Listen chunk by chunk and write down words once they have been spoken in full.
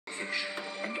selfish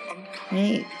and unkind.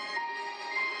 Hey.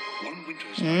 One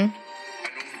winter's night, an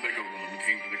old beggar woman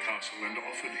came to the castle and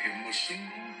offered him a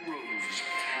single rose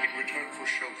in return for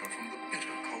shelter from the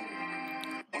bitter cold.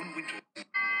 One winter.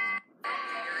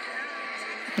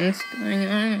 What's going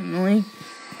on, Emily?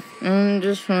 I'm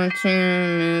just watching a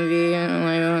movie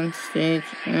live on stage,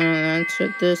 and that's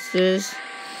what this is.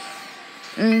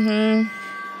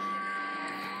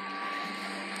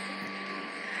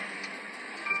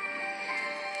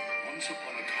 Once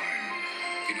upon a time,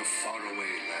 in a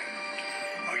faraway land,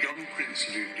 a young prince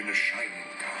lived in a shining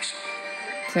castle.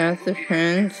 Is that the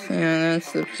prince? Yeah,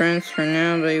 that's the prince for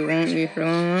now, but he won't be for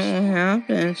long. What will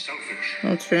happen? Selfish.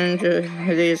 I'll turn into a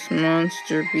hideous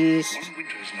monster beast. One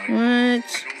winter's night, What? an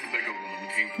old beggar woman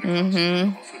came to the castle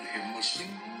and offered him a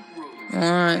single rose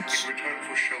What? in return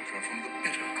for shelter from the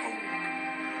bitter cold.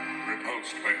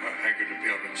 Repulsed by her haggard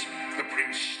appearance, the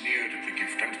prince sneered at the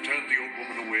gift and turned the old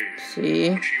woman away. See?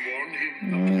 But she warned him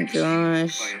Oh not to my be deceived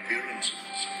gosh. by appearances.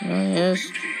 Oh, yes.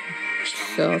 Beauty is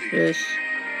found Selfish. within.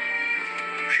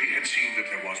 She had seen that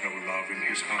there was no love in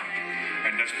his heart,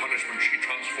 and as punishment she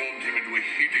transformed him into a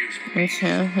hideous What's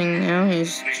happening now?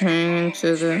 He's turning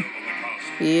into the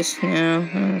beast now.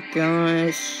 Oh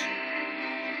gosh.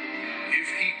 If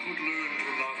he could learn to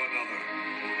love another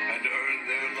and earn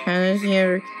their love, How does he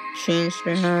ever change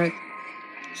back?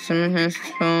 Someone has to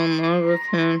fall in love with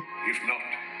him. if not,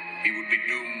 he would be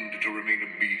doomed to remain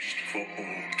a beast for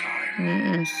all time. That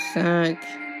must suck.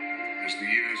 As the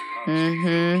years passed, he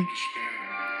fell into despair.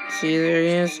 See, there he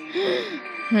is.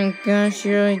 Oh my gosh, he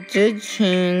really did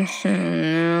change. Oh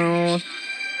no.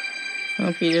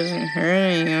 Hope he doesn't hurt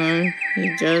anyone.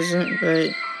 He doesn't,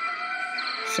 but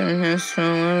someone has to fall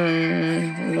in love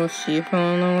with him. Will she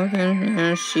fall in love with him?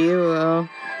 Yeah, she will.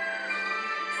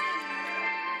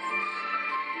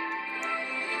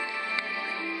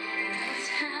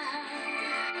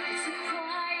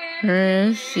 Where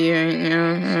is she right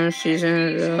now? Oh, she's in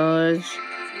a village.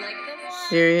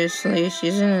 Seriously,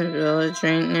 she's in a village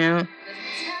right now.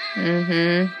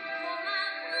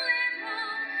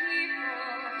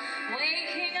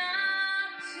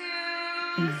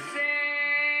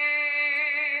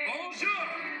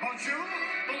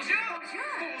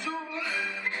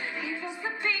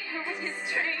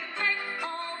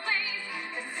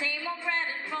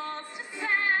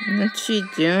 What's she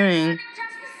doing?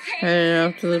 Headed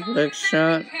off to the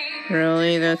bookshop.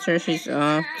 Really? That's where she's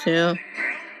off to?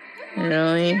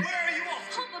 Really?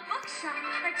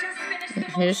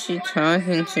 Who's she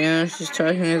talking to? She's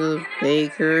talking to the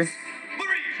baker.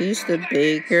 He's the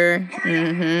baker.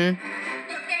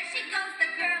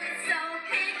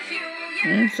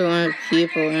 There's a lot of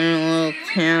people in a little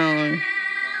town.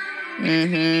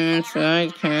 That's what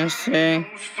I'd kind of say.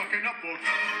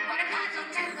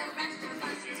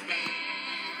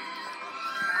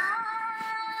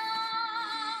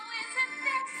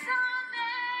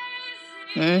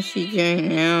 What is she doing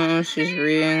now? She's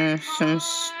reading some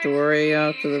story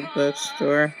out to the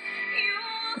bookstore.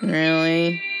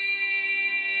 Really?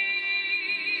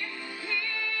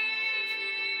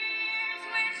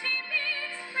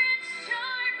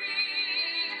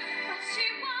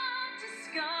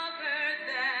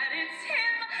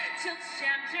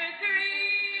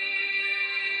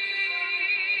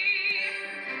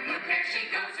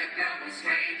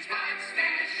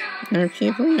 Are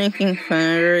people making fun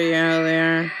of her? Yeah, they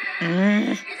are.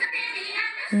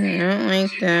 I don't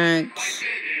like that.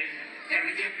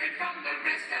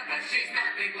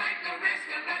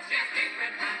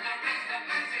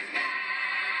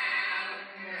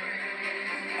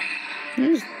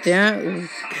 Who's that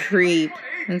creep?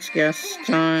 It's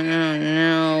Gaston. Oh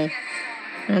no.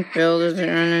 Hope Bill doesn't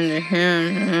run into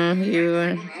him.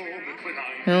 Oh,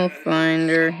 he'll find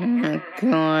her. Oh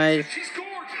god.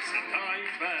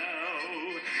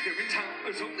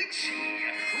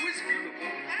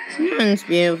 Someone's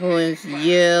beautiful as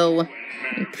you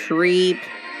creep.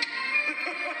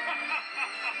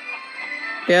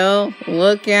 Bill,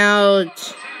 look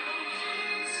out.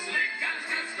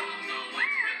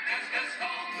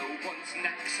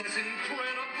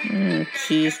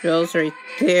 Jeez, Bill's right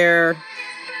there.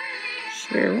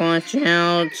 She better watch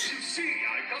out.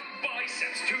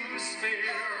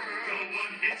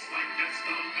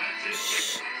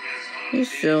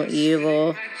 He's so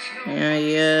evil. Yeah,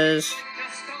 he is.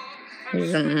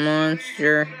 He's a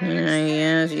monster. Yeah, he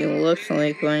is. He looks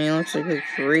like one. He looks like a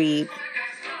creep.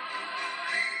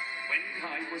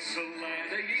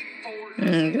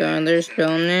 Oh god, there's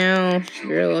Bill now. She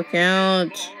better look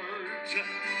out.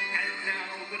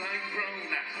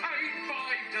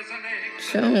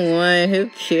 So what? Who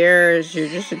cares? You're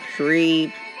just a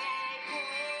creep.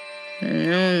 And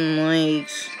no one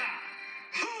likes.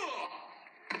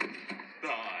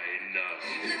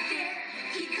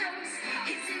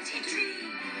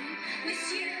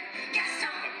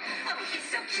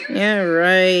 Yeah,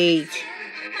 right.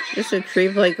 Just a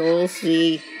creep like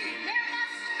Olsey.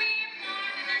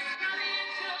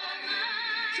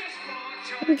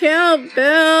 Look out,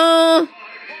 Bill!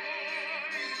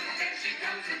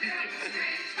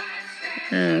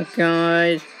 Oh,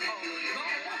 God.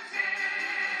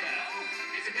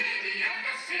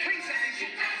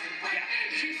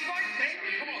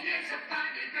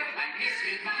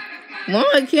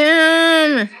 Look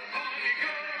him!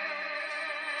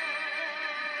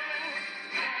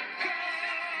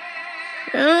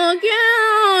 Look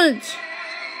out!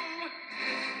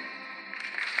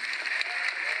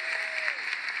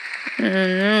 Oh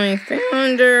no, I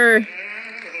found her!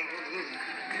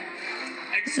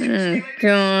 Oh,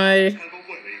 God.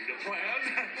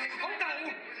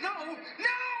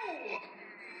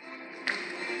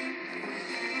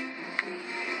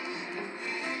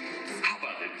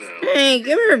 Hey,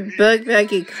 give her book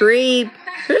back, you creep!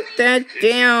 Put that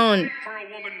down!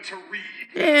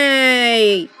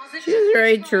 Hey! She was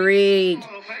right to read.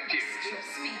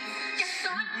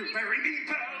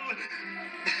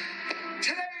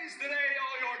 Today's the day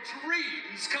all your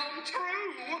dreams come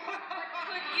true.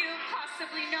 Could you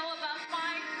possibly know about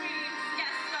my dreams,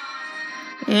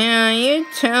 Gaston? Yeah, you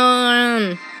tell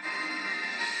him.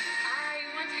 I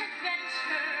want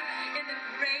adventure in the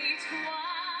great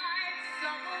wide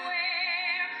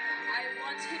somewhere. I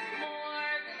want it more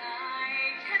than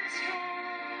I can tell.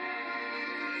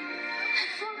 And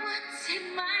for once it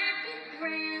might be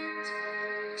grand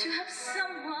to have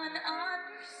someone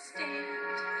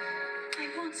understand. I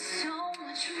want so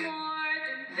much more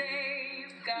than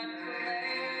they've got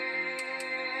planned.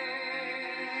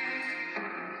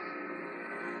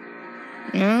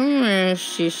 No,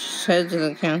 she said to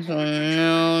the council,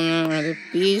 no, the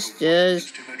beast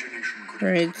is.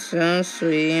 Right, so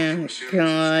sweet, oh,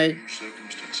 God.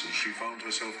 She found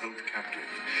herself held captive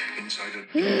inside a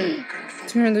dark and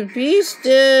That's where the beast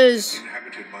is.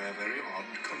 inhabited by a very odd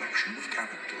collection of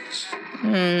characters. Oh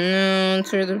no,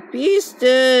 that's where the beast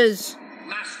is.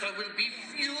 Master will be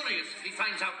furious if he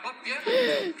finds out what we are.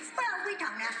 Well, we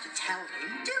don't have to tell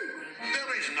him, do we?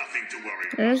 There is nothing to worry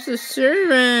about. There's the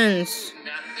servants.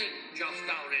 Nothing, just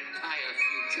our entire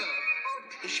future. Oh,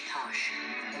 pish posh.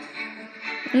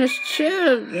 There's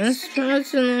Chip and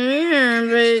spots in the mirror,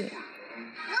 but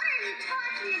What are you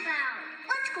talking about?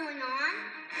 What's going on?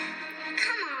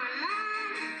 Come on,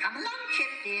 Mom. Come along,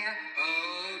 Chip, dear.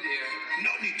 Oh dear.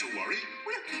 No need to worry.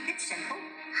 We'll keep it simple.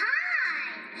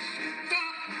 Hi.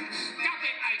 Stop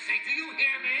it, I say. Do you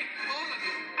hear me? All of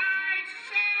you. I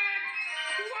said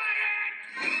quiet!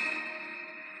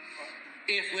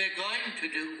 If we're going to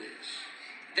do this,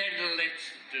 then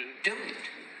let's do it.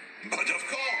 But of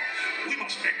course, we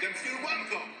must make them feel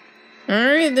welcome.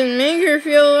 alright, then make her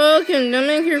feel welcome. Don't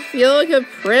make her feel like a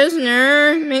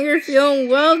prisoner. Make her feel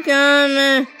welcome.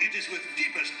 It is with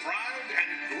deepest pride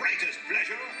and greatest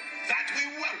pleasure that we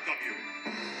welcome you.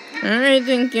 Alright,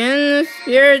 then get in the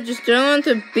spirit. Just don't let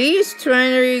the beast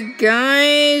find her, you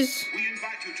guys. We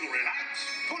invite you to relax,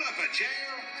 pull up a chair,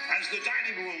 as the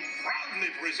dining room proudly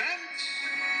presents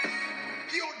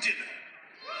your dinner.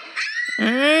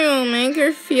 Alright, we'll make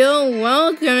her feel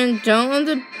welcome and don't let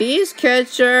the beast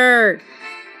catch her.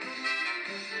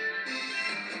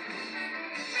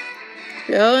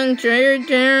 Go enjoy your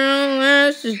dinner on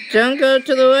last. Just don't go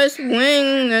to the West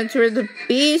Wing. That's where the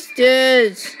beast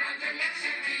is.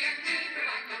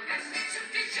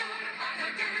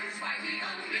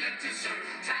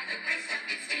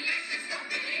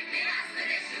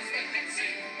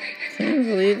 Can't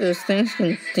believe those things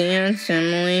can dance,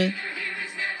 Emily.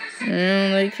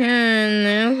 No, they can.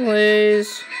 Now,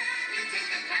 please.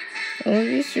 Will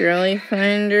you surely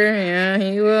find her? Yeah,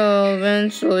 he will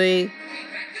eventually.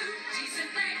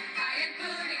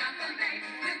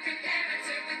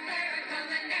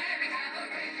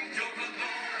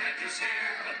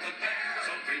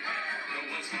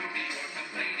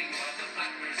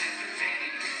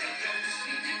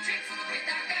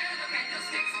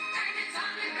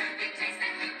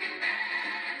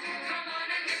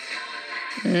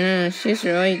 Yeah, she's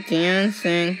really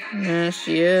dancing. Yeah,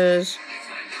 she is.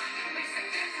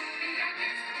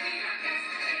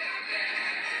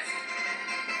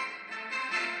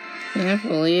 Can't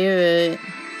believe it.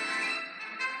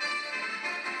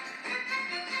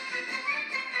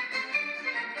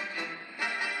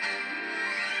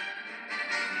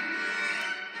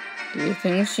 Do you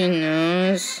think she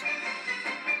knows?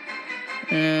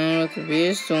 No, but the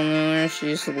beast will know where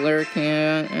she's lurking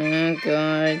at. Oh,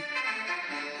 God.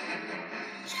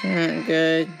 It's not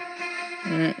good.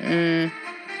 No,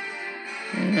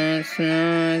 it's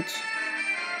not.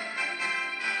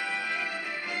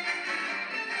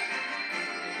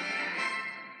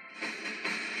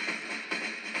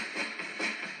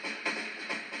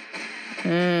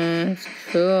 It's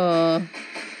cool.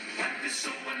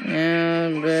 Yeah,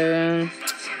 but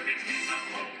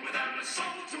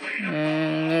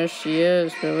and there she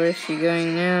is, but where's she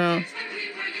going now?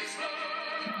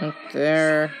 Up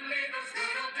there.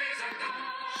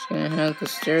 She's gonna head up the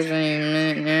stairs any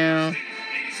minute now.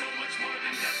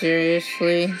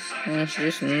 Seriously? Yeah, she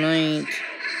just might.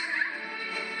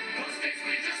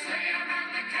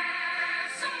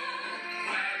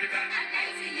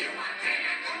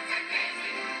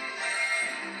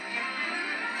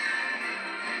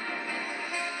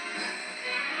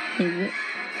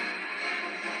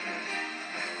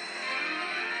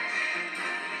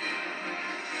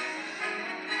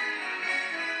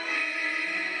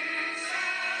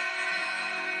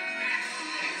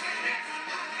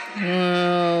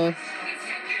 Well,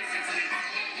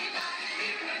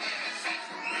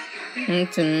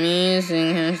 it's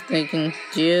amazing how they can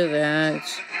do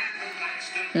that.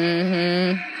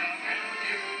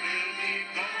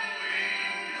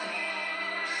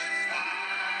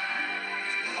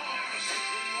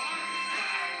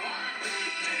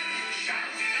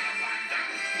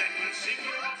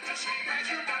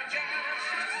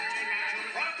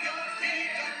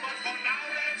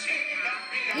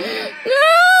 No!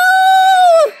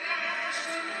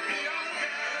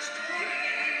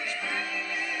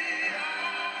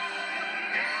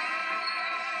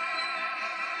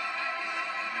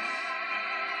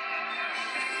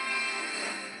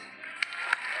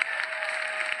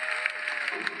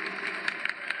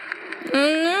 Oh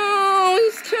no,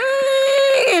 he's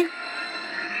coming!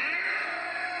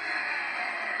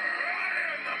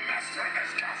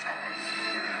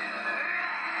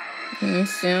 He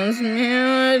sounds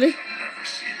mad. Never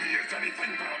see me as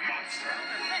anything but a monster.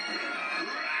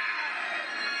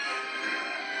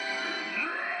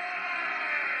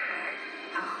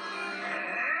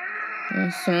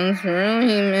 He sounds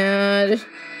really mad.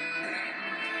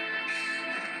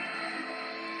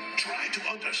 Try to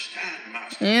understand,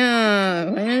 Master. Yeah,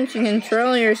 why don't you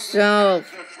control yourself?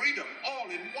 Their freedom all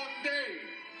in one day.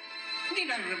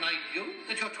 Need I remind you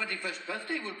that your 21st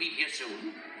birthday will be here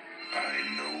soon? I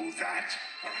know that.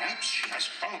 Perhaps she has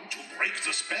come to break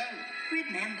the spell.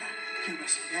 Remember, you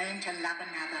must learn to love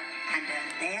another and earn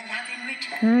their love in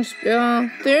return. There's Bill.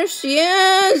 There she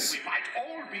is! We might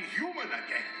all be human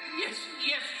again.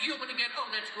 Yes, human again. Oh,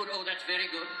 that's good. Oh, that's very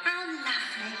good. How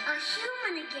lovely. A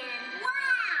human again.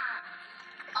 Wow.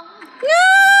 Oh.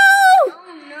 No!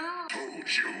 Oh no. Told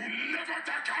you never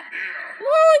to come here.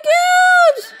 Oh my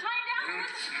God! Find out.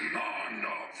 It's none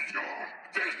of your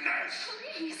business.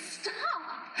 Please stop.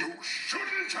 You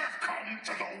shouldn't have come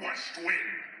to the West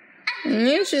Wing.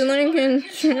 You should learn to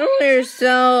control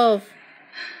yourself.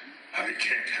 I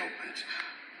can't help it.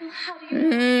 Well, how do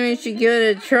you We should give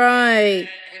it a try.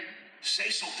 Say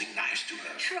something nice to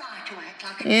her. Try to act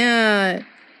like a Yeah.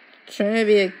 Try to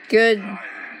be a good I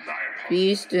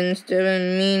beast instead of a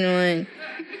mean one.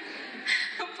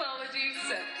 apology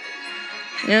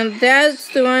accepted? Now that's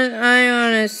the one I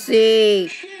want to see.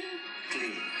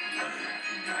 Gently.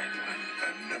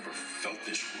 I've never felt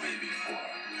this way before.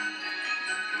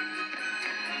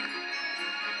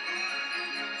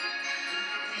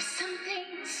 There's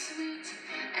something sweet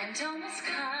and almost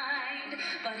kind,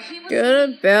 but he was Go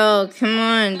to Belle. Come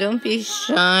on, don't be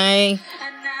shy. and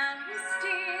now he's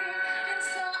dear and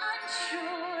so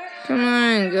unsure. Come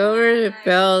on, go over to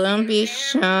Belle. Don't be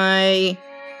shy.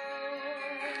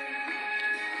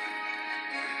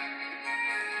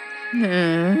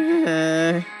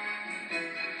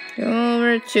 Go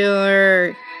over to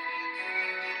her.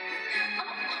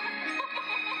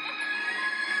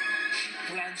 She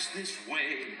glanced this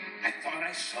way. I thought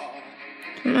I saw.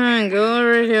 Come on, go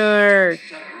over to her.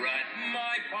 Shut right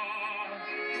my paw.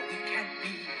 No, it can't be.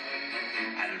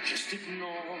 I'll just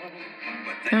ignore.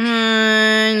 But Come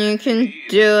on, you can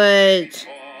do it.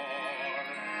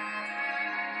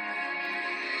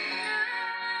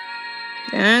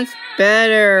 That's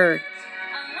better.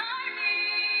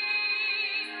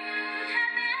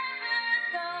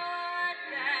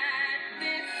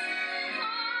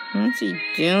 What's he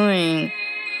doing?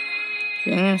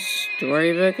 Getting a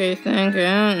storybook, I think?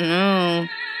 I don't know.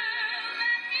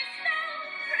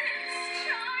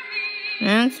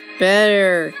 That's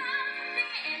better.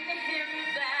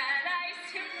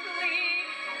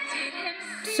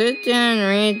 Sit down and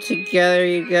read together,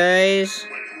 you guys.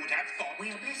 Well, who'd have thought? Well,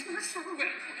 bless my soul. Well,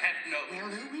 who'd have known? Well,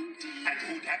 who indeed? And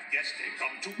who'd have guessed they'd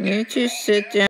come to You two sit down.